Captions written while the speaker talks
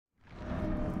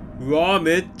うわー、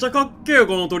めっちゃかっけえ、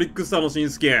このトリックスターの新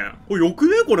スキン。これよく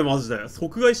ねこれマジで。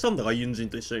即買いしたんだが、ユンジン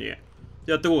と一緒に。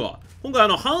やっていこうか。今回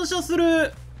反射す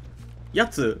るや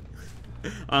つ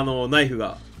ナイフ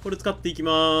が。これ使っていき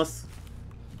まーす。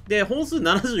で、本数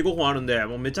75本あるんで、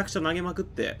もうめちゃくちゃ投げまくっ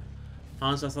て、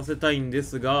反射させたいんで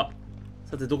すが、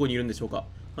さてどこにいるんでしょうか。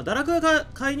まあ、堕落が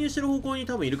介入してる方向に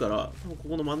多分いるから、多分こ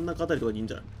この真ん中あたりとかにいるん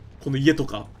じゃない？この家と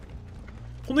か。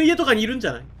この家とかにいるんじ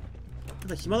ゃない？た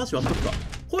だ暇だし割っとくか。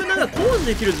これなんか工事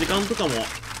できる時間とかも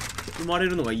生まれ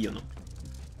るのがいいよな。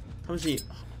試しに、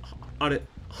あれ、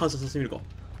反射させてみるか。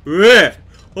うえ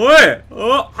おい帰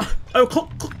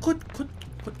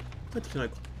ってきてない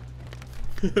か。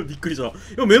びっくりした。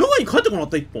今目の前に帰ってこなかっ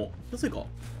た一本。なぜかこ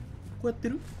うやって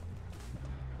る？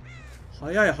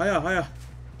早い。ち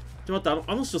ょっと待っ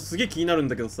て、あの人すげえ気になるん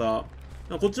だけどさ。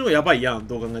こっちの方がやばいやん、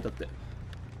どう考えたって。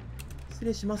失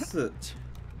礼します。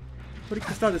トリッ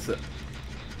クスターです。い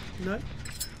ない？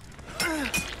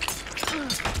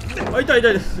あ、痛い。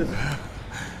何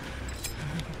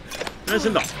して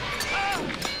んだ？こ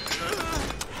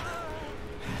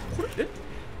れ、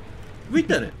上行っ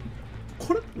たよね。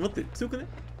これ待って、強くね？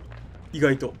意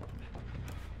外と。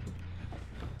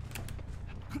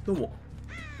どうも。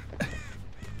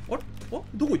あれ？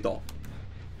どこ行っ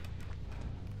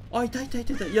た？あ、いた。い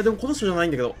や、でもこの人じゃない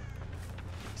んだけど。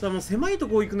さあ、もう狭いと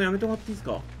こ行くのやめてもらっていいです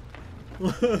か？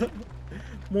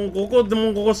もうここ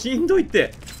しんどいっ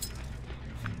て。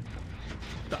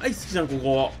大好きじゃん、こ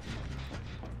こ。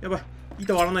やばい。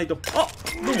板割らないと。あ、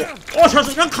どうも。おしゃ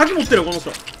なんか鍵持ってるよ、この人。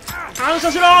反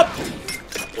射しろ。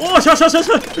おしゃあ、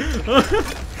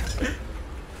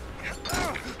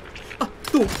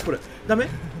どうこれ。ダメ？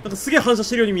なんかすげえ反射し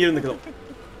てるように見えるんだけど。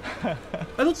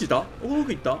あ、どっちいた？奥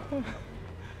行った？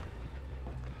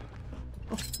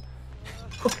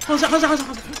反射よー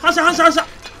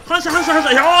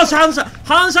し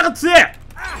反射が強えっ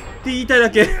て言いたい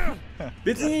だけ。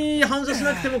別に反射し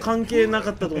なくても関係な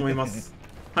かったと思います。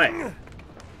はい。い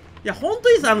や、ほん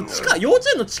とにさ、幼稚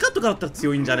園の地下とかだったら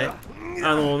強いんじゃね？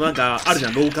なんか、あるじゃ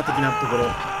ん、廊下的なところ。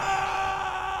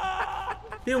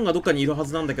レオンがどっかにいるは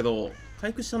ずなんだけど、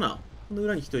回復したな。この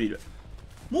裏に一人いる。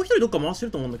もう一人どっか回して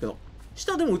ると思うんだけど、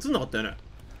下でも映んなかったよね。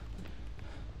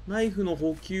ナイフの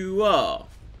補給は、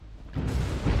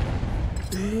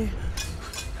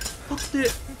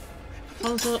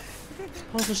反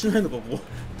射しないのか、こ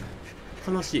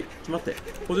こ。悲しい。ちょっと待って。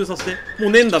補充させて。も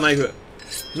うねえんだ、ナイフ。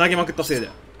投げまくったせいで。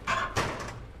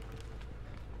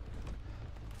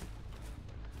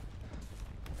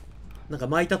なんか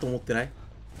巻いたと思ってない？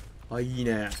あ、いい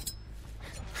ね。はい。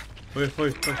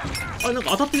あ、なん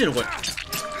か当たってねえのこれ。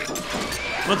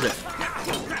マジで。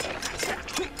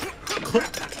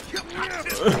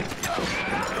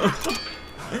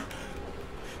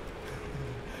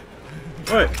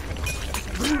おい。あれ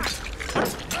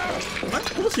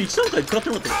この人1段階食らって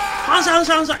なかったの？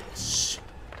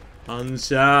反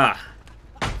射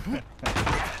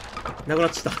なくな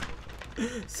っちゃった。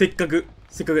せっかく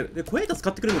で小屋板使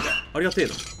ってくれるのか。ありがてえ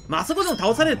な。まああそこでも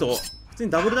倒されると普通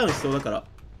にダブルダウンしそうだから、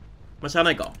まあしゃあ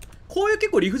ないか。こういう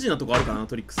結構理不尽なとこあるかな、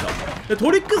トリックスター。でト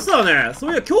リックスターね、そ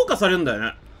ういや強化されるんだよ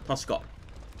ね、確か。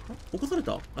起こされ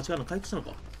た？あ、違うな、回復したの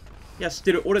か。いや知っ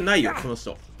てる、俺ないよこの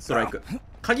人。ストライク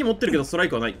鍵持ってるけどストライ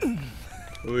クはない。う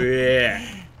え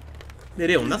ーで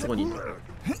レオンな、そこに。クロ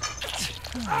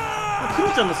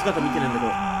ちゃんの姿見てねえんだけど、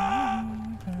な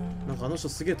んかあの人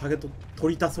すげえタゲと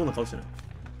取りたそうな顔してない？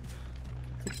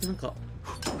なんか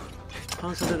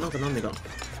反射でなんかなんねえか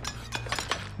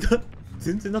な。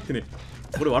全然なってね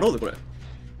え。これ割ろうぜこれ。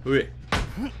うえ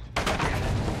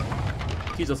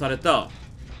救助された。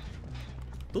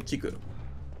どっち行く？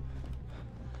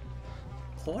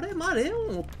これまあレオ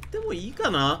ン追ってもいいか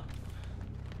な。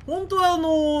本当は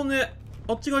ね、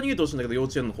あっち側逃げてほしいんだけど、幼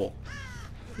稚園の方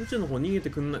逃げ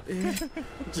てくんない。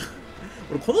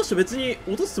俺この人別に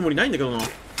落とすつもりないんだけどな。し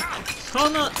ゃ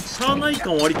あない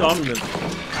感割とあるんだよ。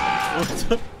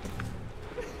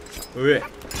上は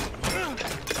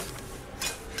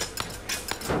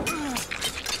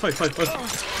い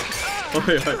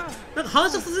なんか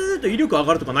反射させると威力上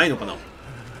がるとかないのかな。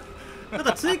なん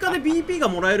か追加で BP が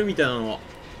もらえるみたいなのは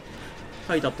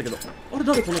書いてあったけど、あれ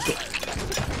誰この人。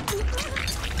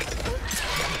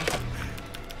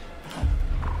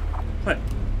はい。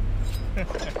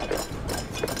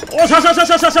おしゃおい、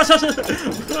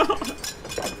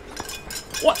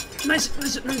ナイス惜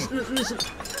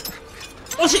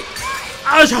しい。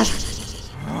あしゃ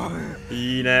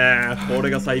いいねー、こ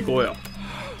れが最高よ。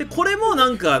でこれもな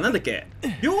んかなんだっけ、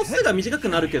秒数が短く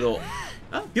なるけど、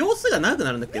秒数が長く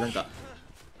なるんだっけ、なんか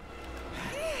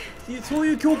そう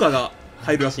いう強化が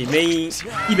入るらしい、メイン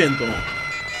イベントの。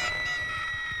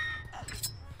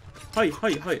はいは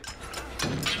いはい。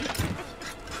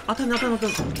当たんね当たんね当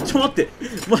たんね。待って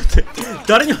待って、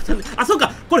誰に当たんね。あ、そう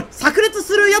か、これ炸裂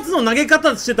するやつの投げ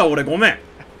方してた俺、ごめん。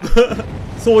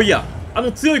そういや、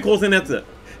強い光線のやつ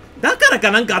だからか、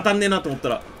なんか当たんねえなと思った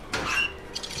ら、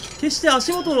決して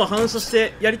足元の反射し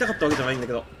てやりたかったわけじゃないんだ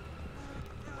けど。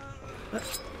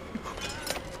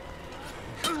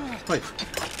はい。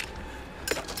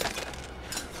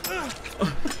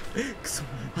くそ、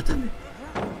当たんねえ。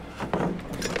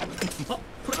あ、こ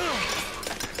れ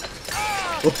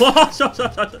おお、しょし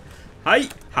ょしょしょ。はい、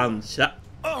反射。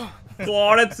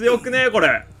これ強くねえ、こ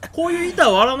れ。こういう板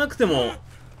割らなくても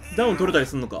ダウン取れたり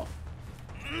すんのか。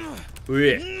う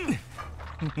え。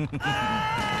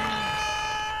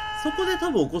そこで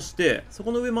多分起こして、そ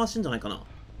この上回してんじゃないかな。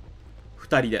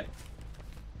2人で。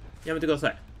やめてくださ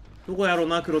い。どこやろう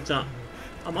な、クロちゃん。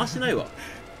あ、回してないわ。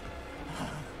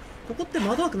ここって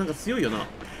窓枠なんか強いよな。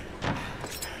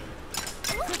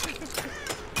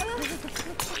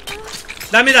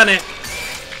ダメだね。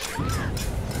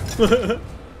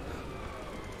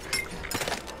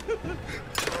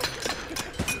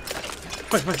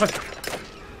はいはいはい。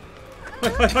は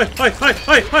いはいはいはいはい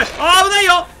はいはい。あ、危ない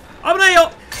よ危ない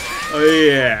よ。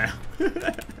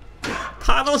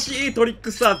楽しいトリック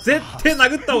スター。絶対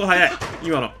殴った方が早い。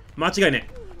今の間違いね。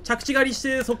着地狩りし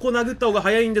てそこを殴った方が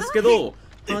早いんですけど、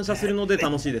反射するので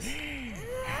楽しいです。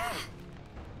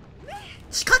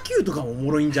地下球とかもお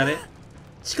もろいんじゃね。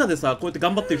地下でさ、こうやって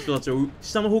頑張ってる人たちを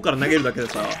下の方から投げるだけで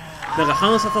さ、なんか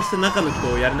反射させて中の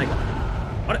人をやれないかな。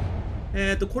あれ、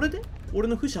これで俺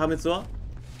の不死破滅は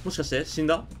もしかして死ん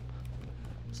だ。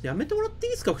ちょっとやめてもらってい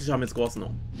いですか、不死破滅壊すの。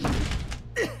ま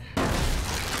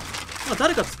あ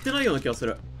誰か釣ってないような気がす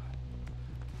る。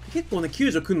結構ね、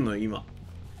救助くんのよ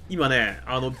今ね、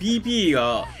BP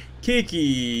がケー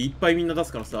キいっぱいみんな出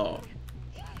すからさ、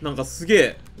なんかすげ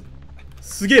え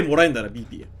もらえんだな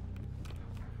BP。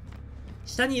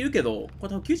 下にいるけど、これ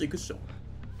多分救助行くっしょ。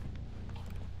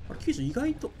あれ、救助意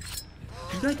外と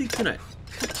行ってない。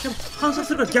でも反射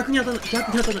するから逆に当たんない。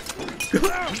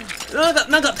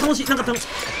なんか楽しい。は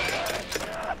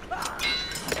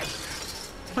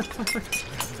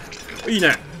い。いい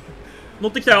ね。乗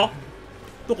ってきたよ。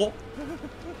どこ。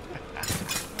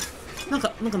なん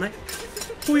かない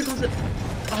こういう感じで。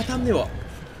当たんねえわ。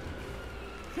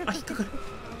あ、引っかかる。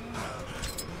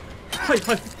はい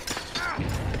はい。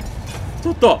ち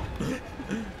ょっと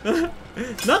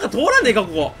なんか通らねえか、こ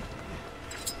こ。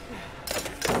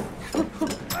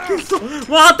くそ、もう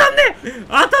当たんねえ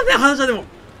反射でも。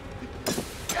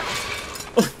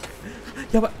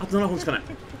やばい、あと7本しかない。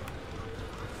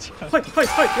はいはいはい。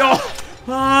いや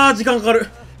あー、時間かかる。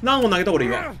何本投げたこれ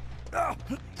今。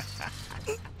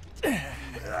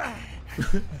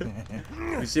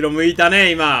後ろ向いた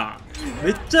ね今。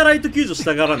めっちゃライト救助し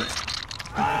たがらない。ど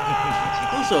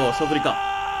うしよう、ショートリか。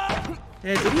リ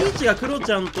ーチがクロ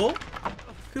ちゃんとエ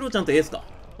ースか。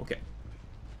オッケー。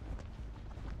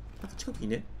あと近くに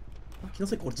ね。あ、気の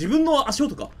せいか。これ自分の足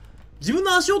音か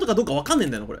どうかわかんねえ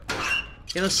んだよな、これ。い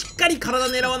や、しっかり体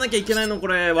狙わなきゃいけないの、こ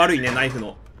れ悪いね。ナイフ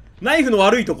の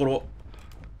悪いところ。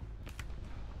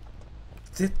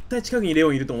絶対近くにレオ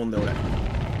ンいると思うんだよ俺。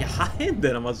いや、早いんだ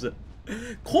よなマジで。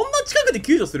こんな近くで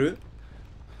救助する。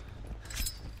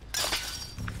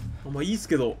まあいいっす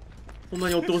けど、そんな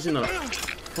に追ってほしいなら、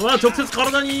まあ直接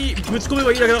体にぶち込め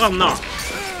ばいいだけだからな。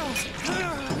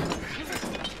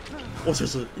おしよ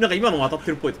し、なんか今のも当たっ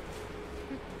てるっぽい。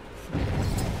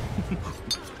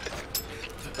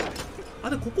あ、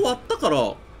でここ割ったから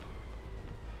奥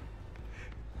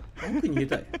に逃げ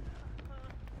たい。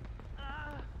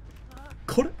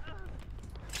これ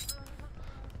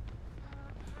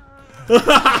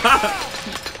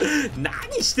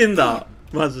何してんだ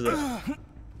マジで。こ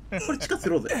れ地下釣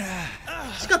ろうぜ。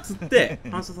地下釣って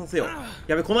反射させよう。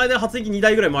やべ、この間発電機2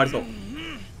台ぐらい回りそう。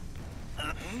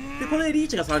でこれでリー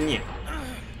チが3人。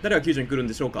誰が救助に来るん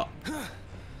でしょうか。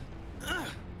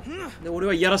で俺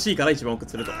はいやらしいから一番奥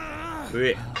釣ると。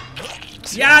上、い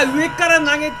やー、上から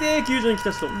投げて救助に来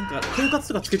た人、なんか狡猾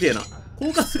とかつけてえな。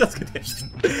頑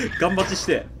張ってし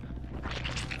て。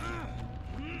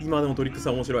今でもトリックス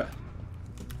は面白い。あ、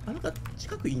なんか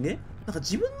近くいいね。なんか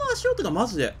自分の足音がマ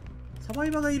ジでサバ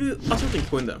イバーがいる足音に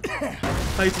聞こえんだよ。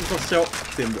退出させちゃおう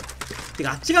全部。て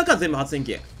かあっち側から全部発電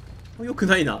機。よく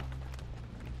ないな。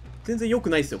全然よく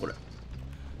ないっすよこれ。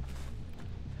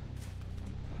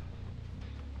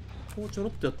こうちょろ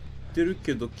っとやってる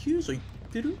けど救助いっ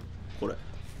てるこれ。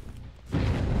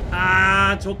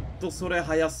ちょっとそれ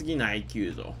早すぎない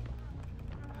救助。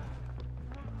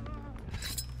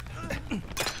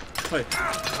はい。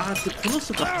この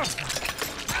人か。は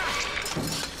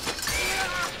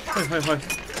いはいはい。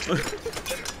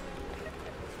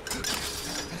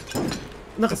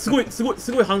なんかすごい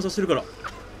反射してるから。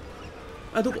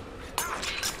あ、どこ？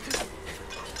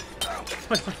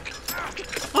はいは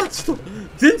い。あ、ちょっと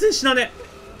全然死なね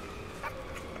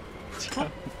え。あ、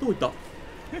どこ行った？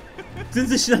全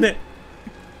然死なねえ。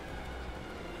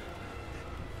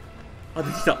あ、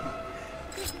出てきた。は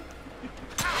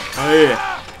い、オッ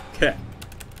ケー。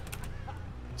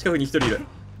近くに一人いる。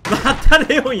また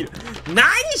レオンいる。何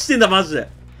してんだマジで。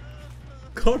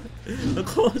こ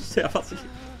の人やばすぎる。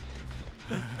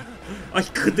あ、引っ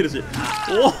かかってるし。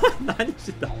おお、何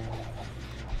してんだ。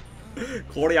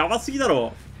これやばすぎだ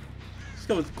ろ。し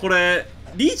かもこれ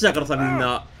リーチだからさ、みん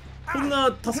なこん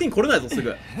な助けに来れないぞす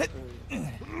ぐ。こ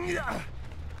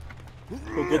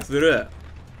こずる。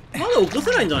まだ起こ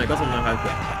せないんじゃないか、そんなに早く。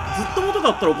ずっと元か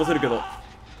あったら起こせるけど、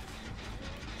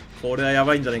これはや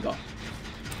ばいんじゃないか。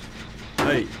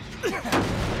はい。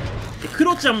ク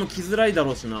ロちゃんも来づらいだ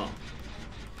ろうしな。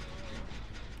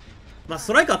まあス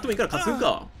トライクあってもいいから担ぐ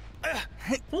か。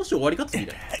この人終わりかつみ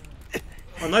たい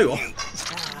な。あ、ないわ。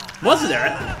マジで。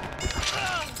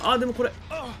あ、でもこれ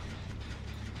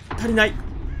足りない。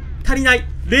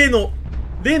例の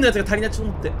やつが足りない。ちょっ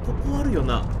と待って、ここあるよ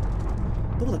な。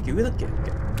どこだっけ、上だっけ。こ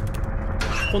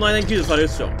の間に救助されるっ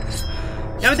しょ。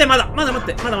やめて、まだ待っ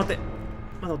て、オッケ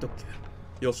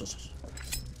ー。よし。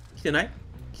来てない？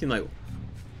来てないよ。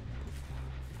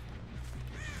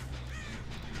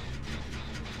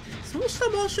その下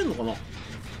回してんのかな。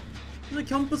そんな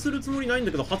キャンプするつもりないん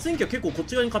だけど、発電機は結構こっ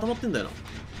ち側に固まってんだよな。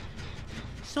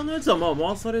下のやつはまあ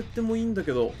回されてもいいんだ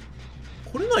けど、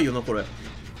来れないよなこれ。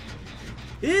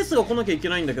エースが来なきゃいけ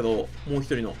ないんだけど、もう一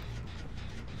人の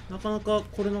なかなか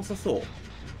来れなさそう。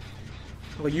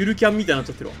なんかゆるキャンみたいになっ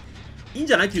ちゃってるわ。いいん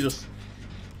じゃない？救助し。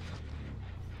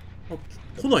あ、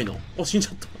来ないな。あ、死んじ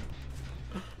ゃった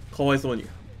かわいそうに。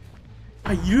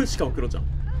あ、いる。しかもクロちゃん。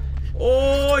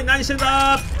おーい、何してん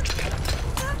だー。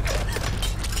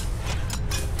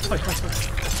はい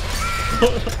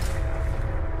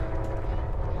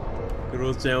ク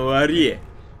ロちゃん終わり。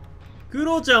ク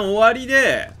ロちゃん終わり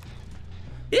で、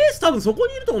エース多分そこ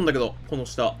にいると思うんだけど、この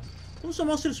下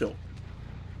回してるでしょ。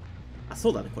あ、そ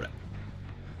うだね、これ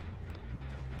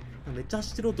めっちゃ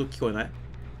走ってる音聞こえない？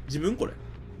自分これ。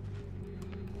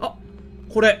あ、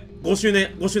これ5周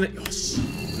年。よし、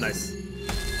ナイス。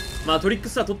まあトリック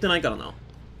スター取ってないからな。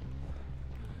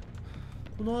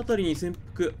この辺りに潜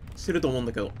伏してると思うん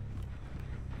だけど、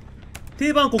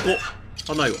定番ここ。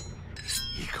あ、ないわ。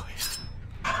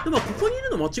でもここにい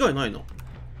るの間違いないな。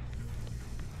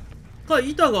か、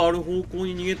板がある方向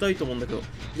に逃げたいと思うんだけど、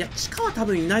いや地下は多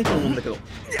分いないと思うんだけど、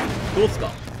どうす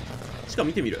か。地下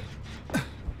見てみる。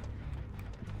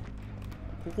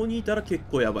ここにいたら結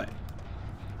構やばい。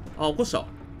あ、起こした。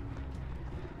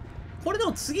これで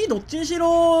も次どっちにし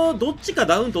ろどっちか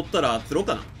ダウン取ったら釣ろう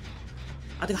かな。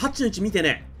あ、てかハッチの位置見て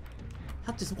ね。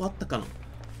ハッチそこあったかな。こ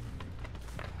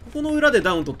この裏で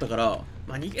ダウン取ったから、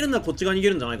まあ逃げるならこっち側逃げ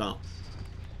るんじゃないかな。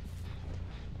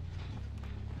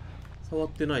触っ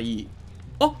てない。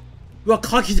あ、うわ、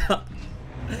鍵だ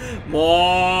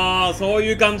もうそう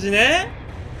いう感じね。